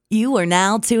You are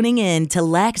now tuning in to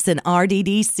Lex and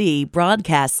RDDC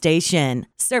broadcast station,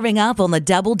 serving up on the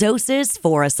double doses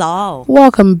for us all.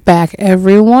 Welcome back,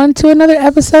 everyone, to another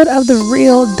episode of the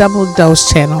Real Double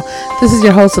Dose channel. This is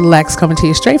your host, Lex, coming to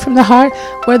you straight from the heart,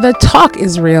 where the talk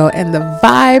is real and the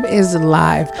vibe is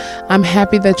live. I'm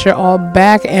happy that you're all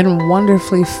back and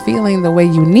wonderfully feeling the way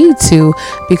you need to,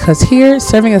 because here,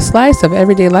 serving a slice of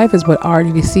everyday life is what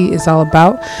RDDC is all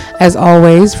about. As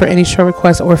always, for any show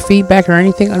requests or feedback or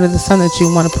anything under the sun that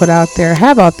you want to put out there,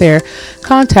 have out there,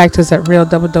 contact us at Real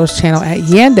Double Dose channel at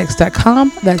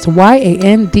yandex.com. That's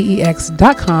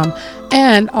yandex.com.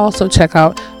 And also check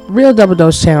out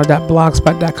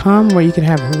realdoubledosechannel.blogspot.com, where you can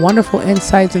have wonderful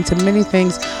insights into many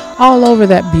things all over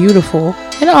that beautiful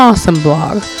and awesome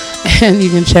blog. And you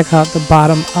can check out the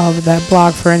bottom of that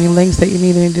blog for any links that you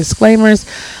need, any disclaimers,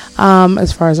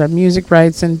 as far as our music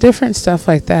rights and different stuff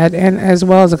like that, and as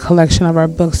well as a collection of our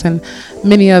books and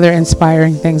many other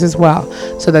inspiring things as well.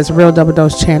 So that's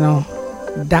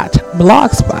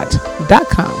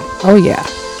realdoubledosechannel.blogspot.com. Oh yeah.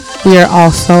 We are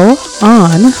also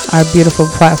on our beautiful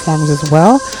platforms as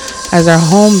well as our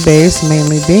home base,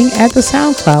 mainly being at the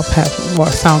SoundCloud platform,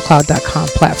 or SoundCloud.com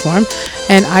platform,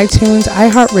 and iTunes,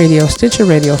 iHeartRadio, Stitcher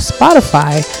Radio,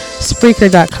 Spotify,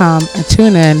 Spreaker.com, and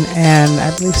TuneIn, and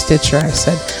I believe Stitcher, I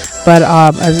said. But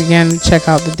as again, check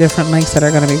out the different links that are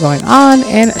going to be going on,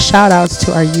 and shout outs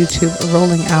to our YouTube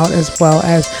rolling out, as well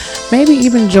as maybe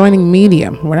even joining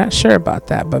Medium. We're not sure about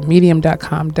that, but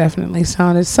Medium.com definitely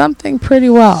sounded something pretty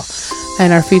well.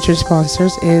 And our featured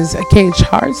sponsors is Cage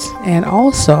Hearts and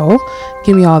also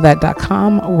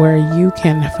GimmeAllThat.com, where you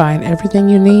can find everything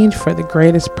you need for the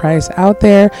greatest price out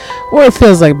there. Or it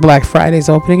feels like Black Friday's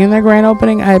opening, and their grand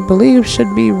opening, I believe,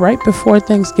 should be right before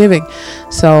Thanksgiving.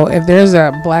 So if there's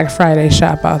a Black Friday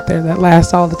shop out there that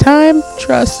lasts all the time,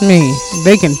 trust me,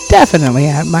 they can definitely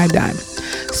have my dime.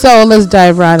 So let's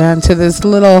dive right into this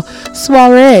little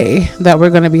soiree that we're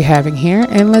going to be having here,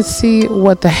 and let's see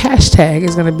what the hashtag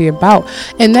is going to be about.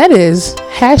 And that is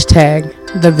hashtag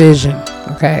the vision.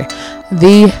 Okay,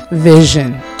 the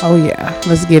vision. Oh yeah,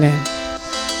 let's get in.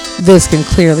 This can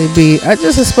clearly be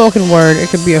just a spoken word. It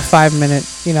could be a 5-minute,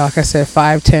 like I said,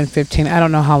 5, 10, 15. I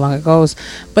don't know how long it goes,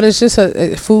 but it's just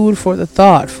a food for the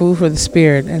thought, food for the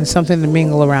spirit, and something to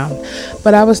mingle around.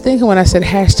 But I was thinking when I said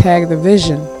hashtag the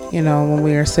vision, when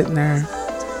we are sitting there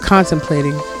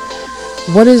contemplating,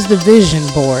 what is the vision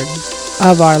board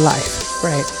of our life,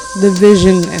 right? The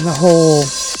vision and the whole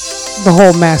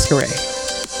masquerade.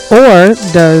 Or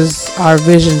does our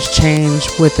visions change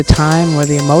with the time or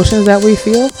the emotions that we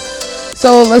feel?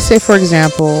 So let's say, for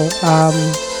example,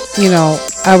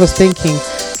 I was thinking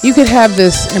you could have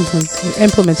this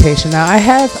implementation. Now, I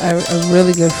have a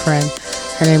really good friend.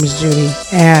 Her name is Judy,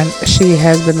 and she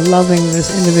has been loving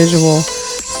this individual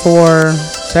for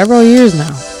several years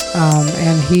now.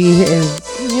 And he is,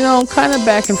 kind of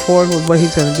back and forth with what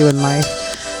he's going to do in life.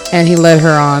 And he led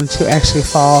her on to actually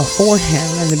fall for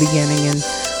him in the beginning. And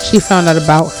she found out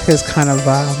about his kind of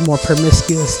more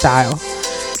promiscuous style.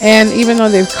 And even though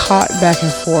they've caught back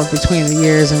and forth between the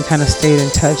years and kind of stayed in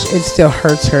touch, it still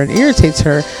hurts her and irritates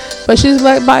her. But she's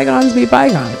let bygones be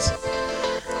bygones.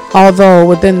 Although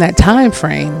within that time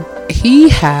frame, he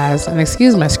has, and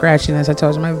excuse my scratchiness, I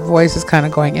told you my voice is kind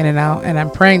of going in and out, and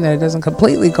I'm praying that it doesn't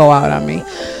completely go out on me.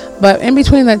 But in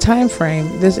between that time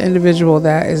frame, this individual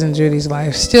that is in Judy's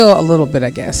life, still a little bit, I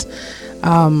guess,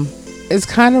 is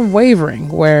kind of wavering,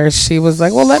 where she was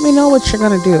like, well, let me know what you're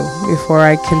going to do before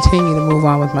I continue to move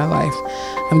on with my life.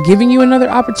 I'm giving you another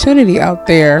opportunity out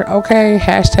there. Okay,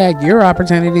 hashtag your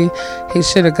opportunity. He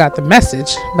should have got the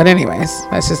message. But anyways,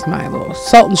 that's just my little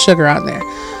salt and sugar out there.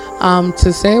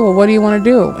 To say, well, what do you want to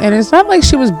do? And it's not like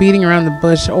she was beating around the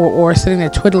bush or sitting there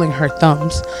twiddling her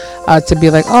thumbs to be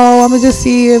like, oh, I'm going to just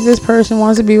see if this person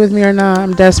wants to be with me or not.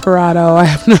 I'm desperado.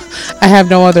 I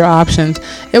have no other options.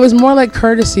 It was more like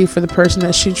courtesy for the person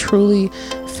that she truly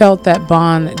felt that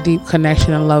bond, deep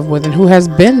connection and love with, and who has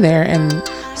been there in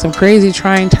some crazy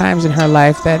trying times in her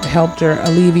life that helped her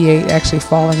alleviate actually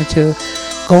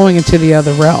going into the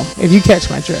other realm, if you catch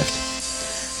my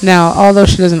drift. Now, although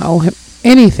she doesn't owe him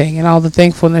anything, and all the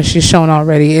thankfulness she's shown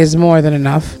already is more than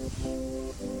enough,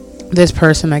 this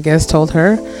person, I guess,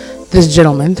 this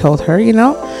gentleman told her,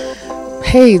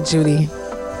 hey, Judy,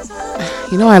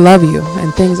 I love you,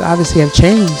 and things obviously have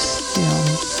changed,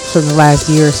 from the last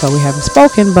year or so we haven't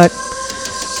spoken, but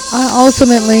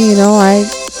ultimately, I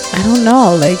don't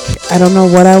know, I don't know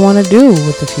what I want to do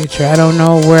with the future. I don't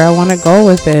know where I want to go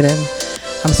with it, and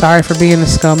I'm sorry for being a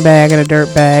scumbag and a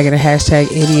dirtbag and a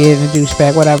hashtag idiot and a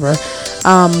douchebag, whatever.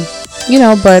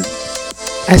 But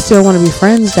I still want to be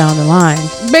friends down the line.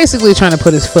 Basically trying to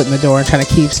put his foot in the door and trying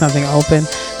to keep something open,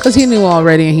 because he knew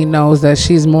already and he knows that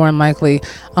she's more than likely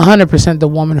 100% the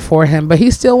woman for him. But he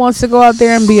still wants to go out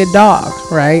there and be a dog,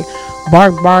 right?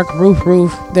 Bark, bark, roof,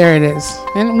 roof. There it is.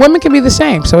 And women can be the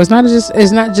same. So it's not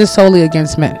just solely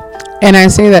against men. And I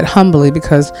say that humbly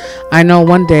because I know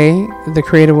one day the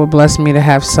Creator will bless me to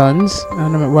have sons,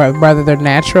 whether they're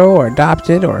natural or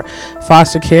adopted or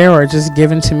foster care or just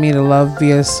given to me to love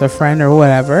via a friend or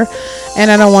whatever.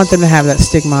 And I don't want them to have that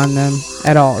stigma on them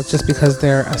at all just because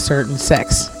they're a certain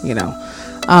sex,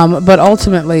 But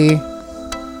ultimately,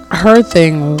 her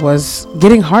thing was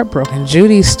getting heartbroken.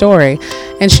 Judy's story,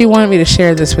 and she wanted me to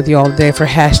share this with you all today for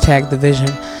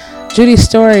 #TheVision. Judy's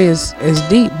story is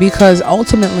deep because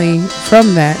ultimately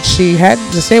from that she had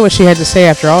to say what she had to say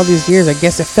after all these years. I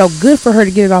guess it felt good for her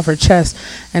to get it off her chest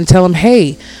and tell him,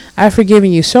 hey, I've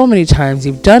forgiven you so many times.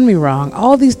 You've done me wrong.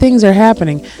 All these things are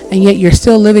happening, and yet you're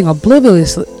still living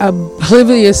obliviously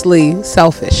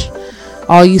selfish.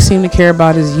 All you seem to care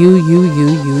about is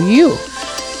you.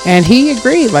 And he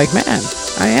agreed, like, man,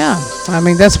 I am. I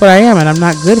mean, that's what I am, and I'm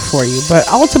not good for you. But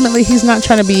ultimately, he's not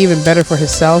trying to be even better for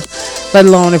himself, let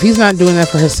alone if he's not doing that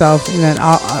for himself, then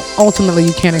ultimately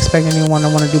you can't expect anyone to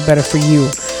want to do better for you.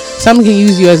 Some can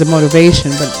use you as a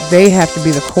motivation, but they have to be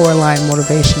the core line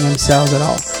motivation themselves at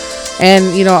all.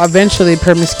 And, eventually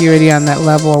promiscuity on that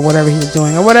level or whatever he's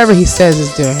doing or whatever he says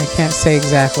is doing, I can't say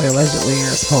exactly, allegedly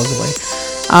or supposedly,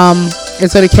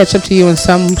 it's going to catch up to you in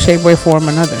some shape, way, form,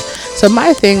 or another. So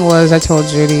my thing was, I told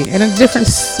Judy, and a different,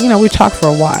 we talked for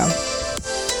a while.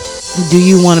 Do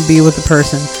you want to be with a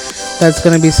person that's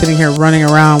going to be sitting here running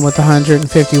around with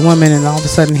 150 women and all of a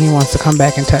sudden he wants to come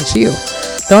back and touch you?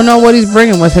 Don't know what he's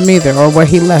bringing with him either or what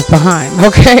he left behind,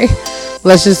 okay?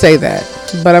 Let's just say that.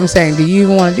 But I'm saying, do you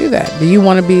even want to do that? Do you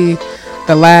want to be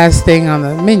the last thing on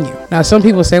the menu? Now, some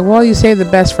people say, well, you save the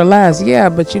best for last. Yeah,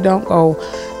 but you don't go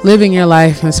living your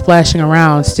life and splashing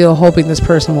around still hoping this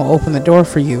person will open the door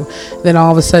for you. Then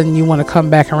all of a sudden you want to come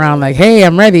back around like, hey,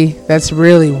 I'm ready. That's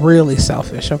really, really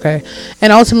selfish, okay?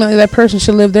 And ultimately that person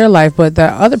should live their life, but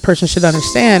that other person should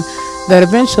understand that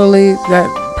eventually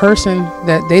that person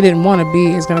that they didn't want to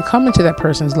be is going to come into that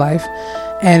person's life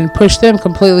and push them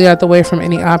completely out the way from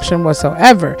any option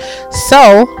whatsoever.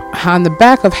 So on the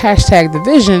back of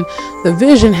 #TheVision, the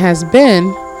vision has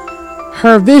been,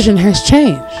 her vision has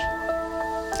changed.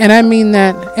 And I mean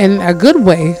that in a good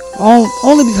way,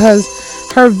 only because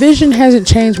her vision hasn't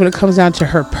changed when it comes down to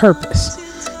her purpose.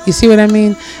 You see what I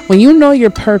mean? When you know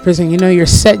your purpose and you know you're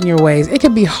set in your ways, it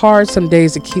can be hard some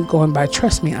days to keep going by.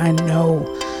 Trust me, I know.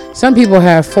 Some people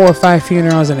have 4 or 5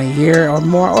 funerals in a year or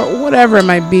more, or whatever it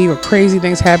might be, or crazy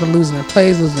things happen, losing their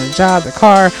place, losing their job, their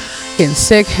car, getting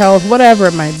sick, health, whatever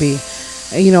it might be.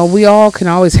 We all can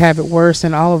always have it worse,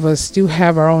 and all of us do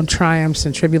have our own triumphs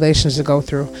and tribulations to go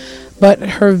through. But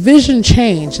her vision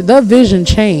changed. The vision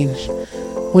changed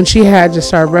when she had to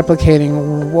start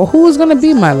replicating, well, who is going to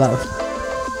be my love?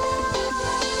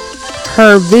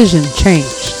 Her vision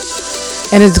changed.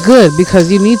 And it's good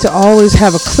because you need to always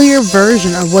have a clear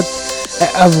version of what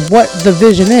the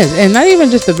vision is. And not even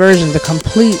just the version, the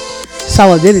complete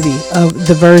solidity of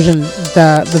the version,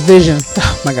 the vision.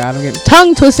 Oh my God, I'm getting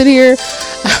tongue twisted here.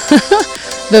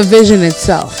 The vision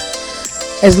itself.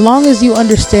 As long as you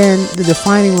understand the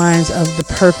defining lines of the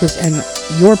purpose and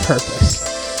your purpose,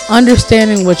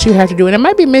 understanding what you have to do, and it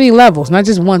might be many levels, not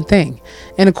just one thing,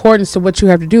 in accordance to what you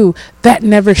have to do, that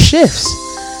never shifts,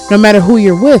 no matter who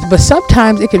you're with. But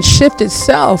sometimes it can shift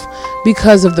itself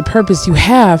because of the purpose you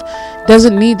have.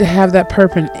 Doesn't need to have that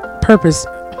purpose,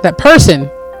 that person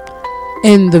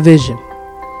in the vision.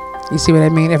 You see what I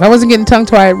mean? If I wasn't getting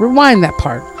tongue-tied, rewind that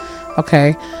part.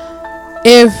 Okay.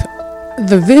 If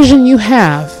the vision you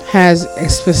have has,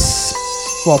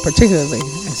 particularly,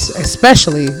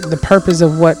 especially the purpose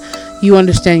of what you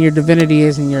understand your divinity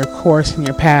is and your course and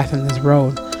your path in this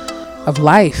road of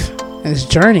life and this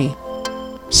journey,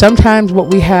 sometimes what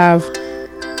we have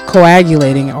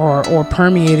coagulating or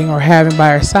permeating or having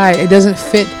by our side, it doesn't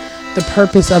fit the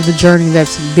purpose of the journey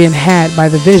that's been had by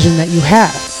the vision that you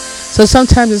have. So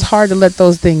sometimes it's hard to let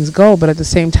those things go, but at the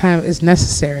same time it's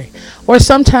necessary. Or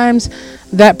sometimes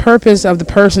that purpose of the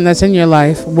person that's in your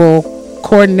life will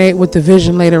coordinate with the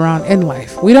vision later on in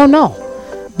life. We don't know,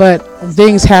 but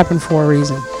things happen for a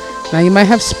reason. Now you might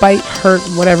have spite, hurt,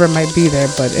 whatever it might be there,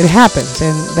 but it happens,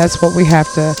 and that's what we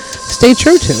have to stay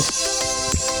true to.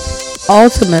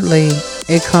 Ultimately,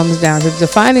 it comes down to the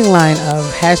defining line of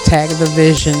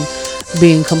 #TheVision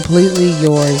being completely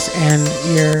yours, and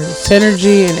your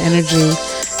synergy and energy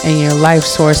and your life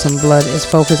source and blood is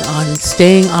focused on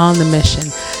staying on the mission,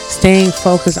 staying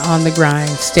focused on the grind,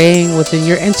 staying within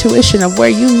your intuition of where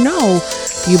you know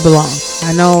you belong.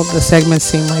 I know the segments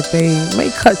seem like they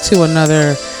may cut to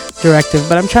another directive,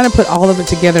 but I'm trying to put all of it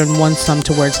together in one sum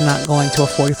to where it's not going to a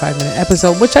 45-minute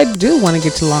episode, which I do want to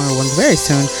get to longer ones very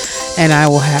soon, and I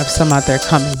will have some out there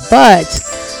coming. But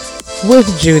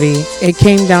with Judy, it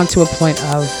came down to a point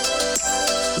of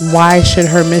why should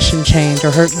her mission change,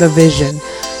 or the vision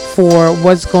for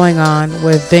what's going on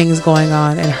with things going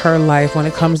on in her life when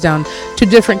it comes down to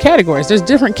different categories. There's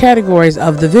different categories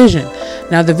of the vision.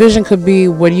 Now, the vision could be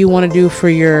what do you want to do for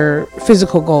your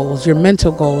physical goals, your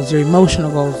mental goals, your emotional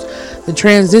goals, the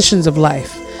transitions of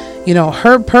life. You know,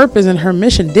 her purpose and her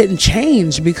mission didn't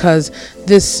change because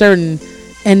this certain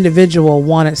individual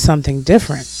wanted something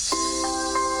different,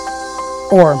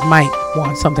 or might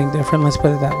want something different. Let's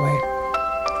put it that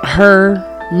way. Her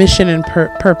mission and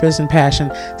purpose and passion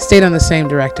stayed on the same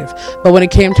directive. But when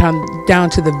it came down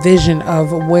to the vision of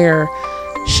where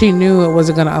she knew it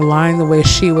wasn't going to align the way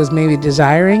she was maybe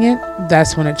desiring it,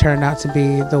 that's when it turned out to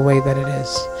be the way that it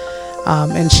is.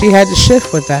 And she had to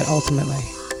shift with that ultimately.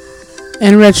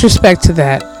 In retrospect to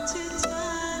that,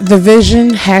 the vision,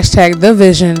 #the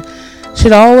vision,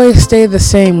 should always stay the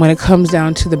same when it comes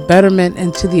down to the betterment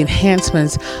and to the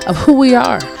enhancements of who we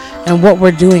are and what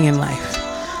we're doing in life.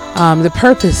 The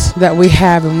purpose that we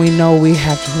have and we know we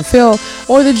have to fulfill,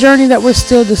 or the journey that we're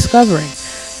still discovering.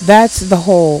 That's the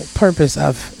whole purpose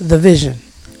of the vision.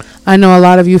 I know a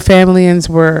lot of you familians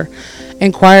were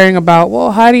inquiring about,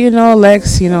 well, how do you know,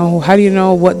 Lex? You know, how do you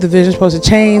know what the vision is supposed to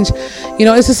change? You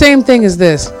know, it's the same thing as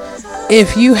this.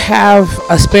 If you have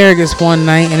asparagus one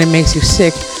night and it makes you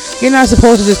sick, you're not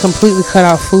supposed to just completely cut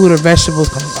out food or vegetables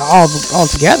all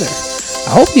together.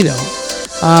 I hope you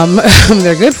don't.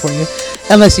 They're good for you.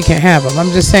 Unless you can't have them.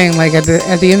 I'm just saying, like, at the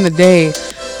end of the day,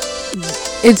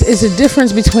 it's a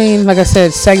difference between, like I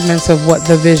said, segments of what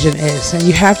the vision is, and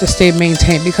you have to stay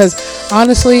maintained, because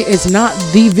honestly, it's not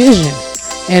the vision.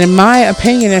 And in my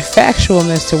opinion and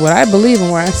factualness to what I believe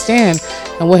and where I stand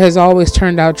and what has always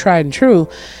turned out tried and true,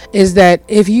 is that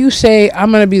if you say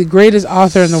I'm going to be the greatest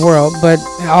author in the world, but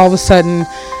all of a sudden,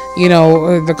 you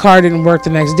know, the car didn't work the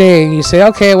next day, and you say,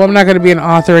 okay, well, I'm not going to be an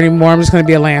author anymore, I'm just going to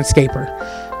be a landscaper,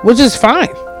 which is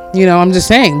fine. You know, I'm just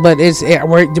saying, but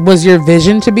was your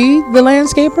vision to be the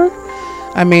landscaper?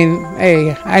 I mean,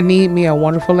 hey, I need me a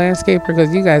wonderful landscaper,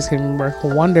 because you guys can work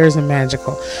wonders and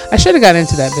magical. I should have got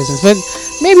into that business, but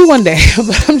maybe one day.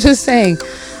 But I'm just saying,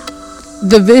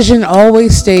 the vision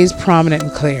always stays prominent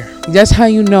and clear. That's how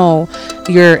you know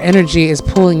your energy is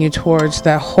pulling you towards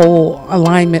that whole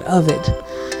alignment of it.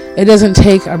 It doesn't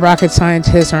take a rocket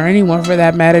scientist or anyone for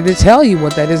that matter to tell you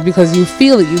what that is, because you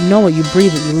feel it, you know it, you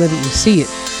breathe it, you live it, you see it,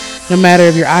 no matter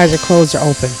if your eyes are closed or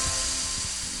open.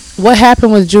 What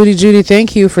happened with Judy? Judy,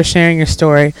 thank you for sharing your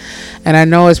story. And I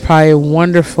know it's probably a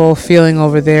wonderful feeling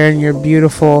over there, and you're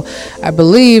beautiful. I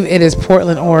believe it is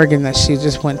Portland, Oregon that she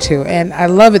just went to. And I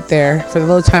love it there. For the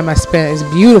little time I spent, it's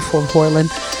beautiful in Portland.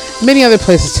 Many other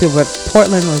places too, but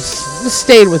Portland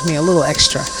stayed with me a little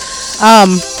extra.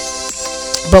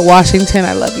 But Washington,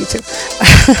 I love you too.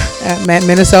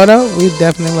 Minnesota, we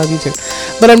definitely love you too.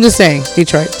 But I'm just saying,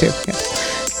 Detroit too. Yeah.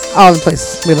 All the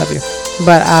places, we love you.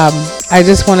 But I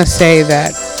just want to say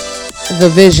that the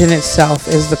vision itself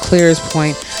is the clearest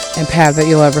point and path that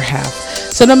you'll ever have.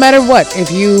 So no matter what,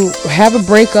 if you have a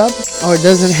breakup or it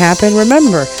doesn't happen,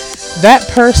 remember that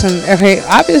person, okay,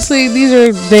 obviously these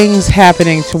are things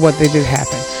happening to what they did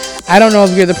happen. I don't know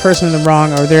if you're the person in the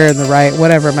wrong or they're in the right,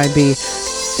 whatever it might be.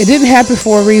 It didn't happen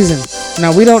for a reason.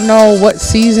 Now, we don't know what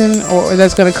season or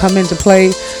that's going to come into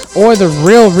play, or the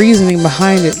real reasoning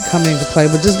behind it coming into play,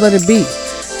 but just let it be.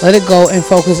 Let it go and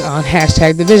focus on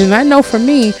 #the vision. I know for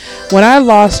me, when I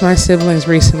lost my siblings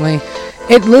recently,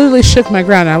 it literally shook my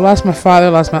ground. I lost my father,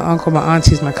 lost my uncle, my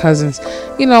aunties, my cousins.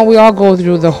 You know, we all go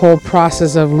through the whole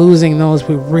process of losing those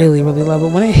we really, really love.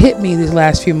 But when it hit me these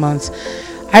last few months,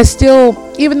 I still,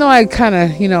 even though I kind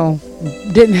of, you know,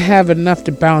 didn't have enough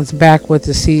to bounce back with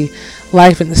to see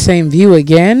life in the same view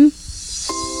again,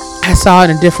 I saw it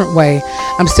in a different way.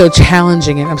 I'm still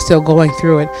challenging it. I'm still going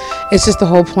through it. It's just the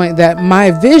whole point that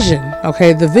my vision,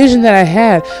 okay, the vision that I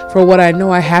had for what I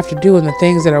know I have to do and the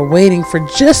things that are waiting for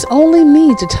just only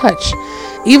me to touch.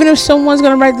 Even if someone's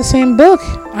going to write the same book,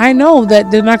 I know that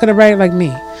they're not going to write it like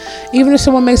me. Even if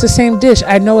someone makes the same dish,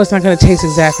 I know it's not going to taste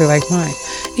exactly like mine.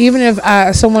 Even if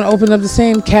someone opens up the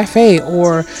same cafe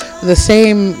or the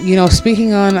same, you know,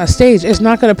 speaking on a stage, it's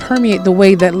not going to permeate the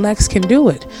way that Lex can do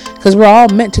it. Because we're all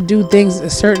meant to do things, a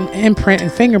certain imprint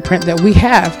and fingerprint that we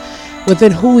have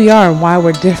within who we are and why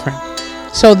we're different.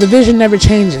 So the vision never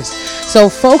changes. So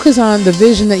focus on the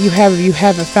vision that you have if you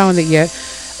haven't found it yet.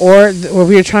 or if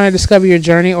you're trying to discover your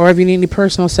journey, or if you need any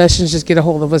personal sessions, just get a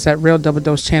hold of us at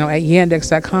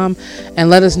realdoubledosechannel@yandex.com and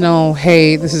let us know,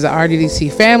 hey, this is the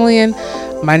RDDC family, and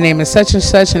my name is such and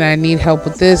such, and I need help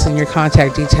with this, and your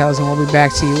contact details, and we'll be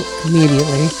back to you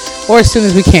immediately, or as soon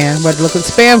as we can. But look at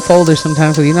spam folders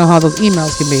sometimes, because you know how those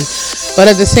emails can be. But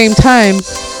at the same time,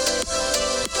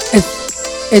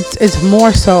 it's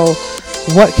more so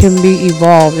what can be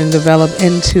evolved and developed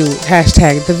into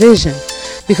hashtag the vision,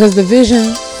 because the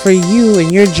vision for you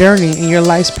and your journey and your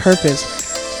life's purpose,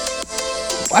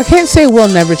 I can't say will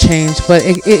never change, but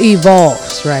it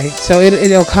evolves, right? So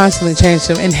it'll constantly change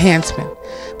to enhancement.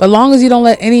 But long as you don't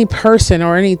let any person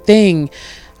or anything,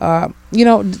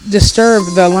 disturb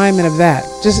the alignment of that,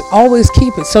 just always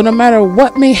keep it. So no matter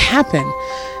what may happen,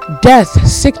 death,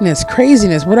 sickness,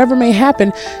 craziness, whatever may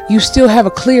happen, you still have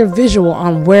a clear visual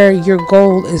on where your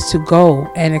goal is to go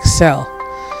and excel.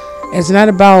 It's not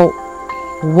about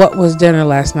what was dinner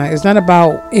last night. It's not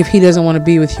about if he doesn't want to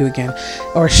be with you again,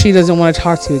 or she doesn't want to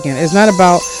talk to you again. It's not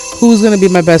about who's going to be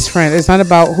my best friend. It's not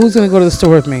about who's going to go to the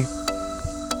store with me.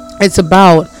 It's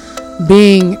about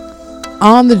being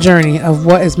on the journey of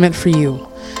what is meant for you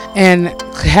and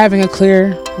having a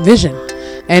clear vision.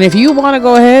 And if you want to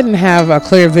go ahead and have a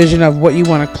clear vision of what you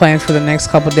want to plan for the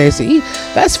next couple of days to eat,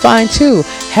 that's fine too.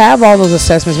 Have all those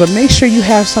assessments, but make sure you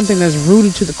have something that's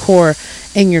rooted to the core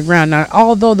in your ground. Now,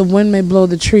 although the wind may blow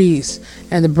the trees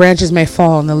and the branches may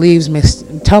fall and the leaves may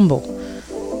tumble,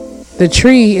 the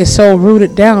tree is so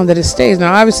rooted down that it stays.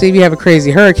 Now, obviously, if you have a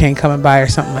crazy hurricane coming by or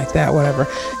something like that, whatever,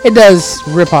 it does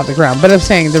rip off the ground. But I'm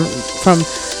saying, from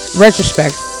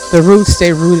retrospect, the roots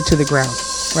stay rooted to the ground,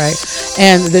 right?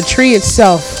 And the tree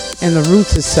itself and the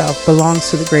roots itself belongs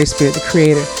to the Great Spirit, the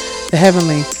Creator, the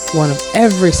Heavenly One of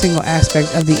every single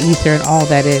aspect of the ether and all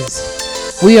that is.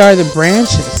 We are the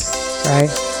branches, right?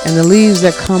 And the leaves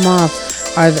that come off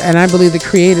and I believe the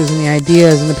creators and the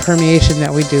ideas and the permeation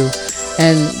that we do,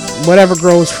 and whatever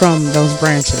grows from those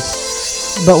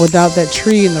branches. But without that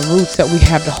tree and the roots that we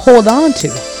have to hold on to,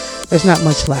 there's not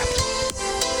much left.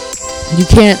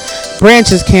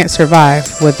 Branches can't survive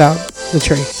without the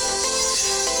tree.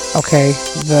 Okay,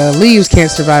 the leaves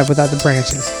can't survive without the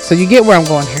branches. So you get where I'm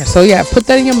going here. So yeah, put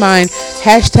that in your mind.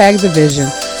 Hashtag the vision.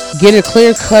 Get a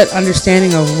clear-cut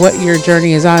understanding of what your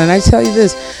journey is on. And I tell you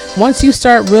this, once you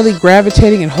start really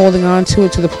gravitating and holding on to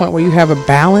it to the point where you have a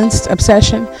balanced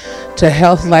obsession to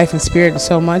health, life, and spirit and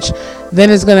so much, then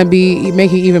it's going to be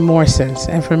making even more sense.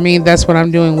 And for me, that's what I'm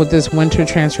doing with this Winter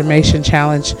Transformation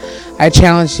Challenge. I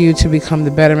challenge you to become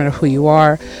the betterment of who you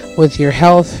are with your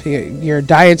health, your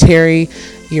dietary,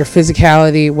 your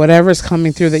physicality, whatever's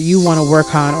coming through that you want to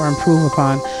work on or improve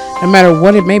upon, no matter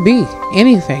what it may be,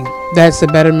 anything that's the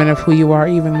betterment of who you are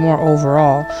even more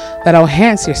overall, that'll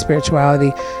enhance your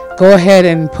spirituality. Go ahead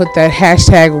and put that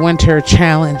hashtag Winter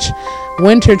Challenge,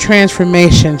 Winter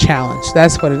Transformation Challenge.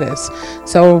 That's what it is.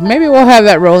 So maybe we'll have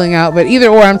that rolling out, but either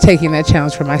or, I'm taking that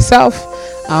challenge for myself.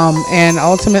 And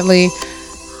ultimately,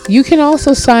 you can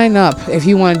also sign up if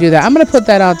you want to do that. I'm going to put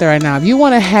that out there right now. If you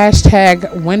want to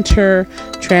hashtag Winter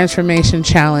Transformation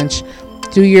Challenge,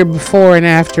 do your before and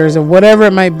afters or whatever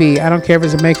it might be. I don't care if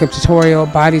it's a makeup tutorial,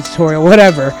 body tutorial,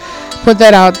 whatever. Put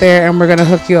that out there and we're going to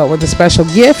hook you up with a special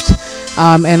gift.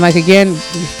 And again,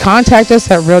 contact us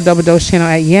at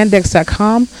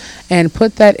realdoubledosechannel@yandex.com and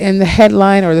put that in the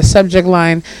headline or the subject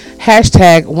line,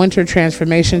 hashtag Winter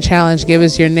Transformation Challenge. Give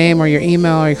us your name or your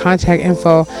email or your contact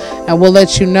info and we'll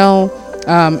let you know.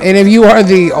 And if you are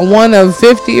the one of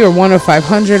 50 or one of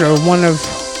 500 or one of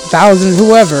 1,000,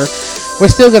 whoever, we're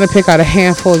still going to pick out a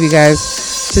handful of you guys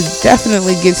to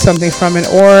definitely get something from it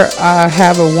or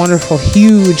have a wonderful,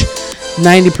 huge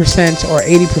 90% or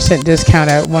 80%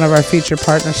 discount at one of our featured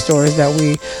partner stores that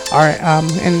we are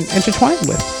intertwined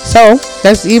with. So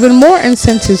that's even more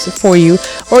incentives for you,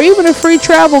 or even a free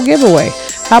travel giveaway.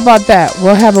 How about that?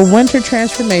 We'll have a Winter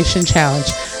Transformation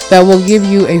Challenge that will give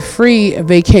you a free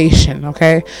vacation,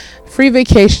 okay? Free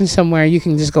vacation somewhere you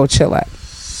can just go chill at.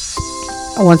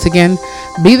 Once again,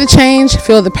 be the change,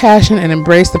 feel the passion, and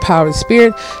embrace the power of the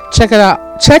spirit. Check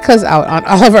us out on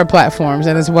all of our platforms,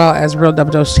 and as well as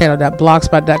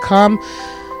realdoubledosechannel.blogspot.com.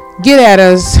 Get at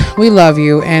us. We love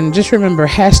you. And just remember,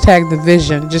 hashtag the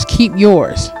vision. Just keep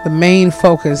yours the main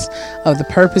focus of the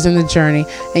purpose and the journey,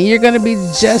 and you're going to be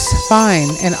just fine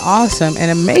and awesome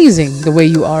and amazing the way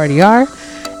you already are.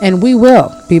 And we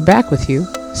will be back with you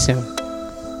soon.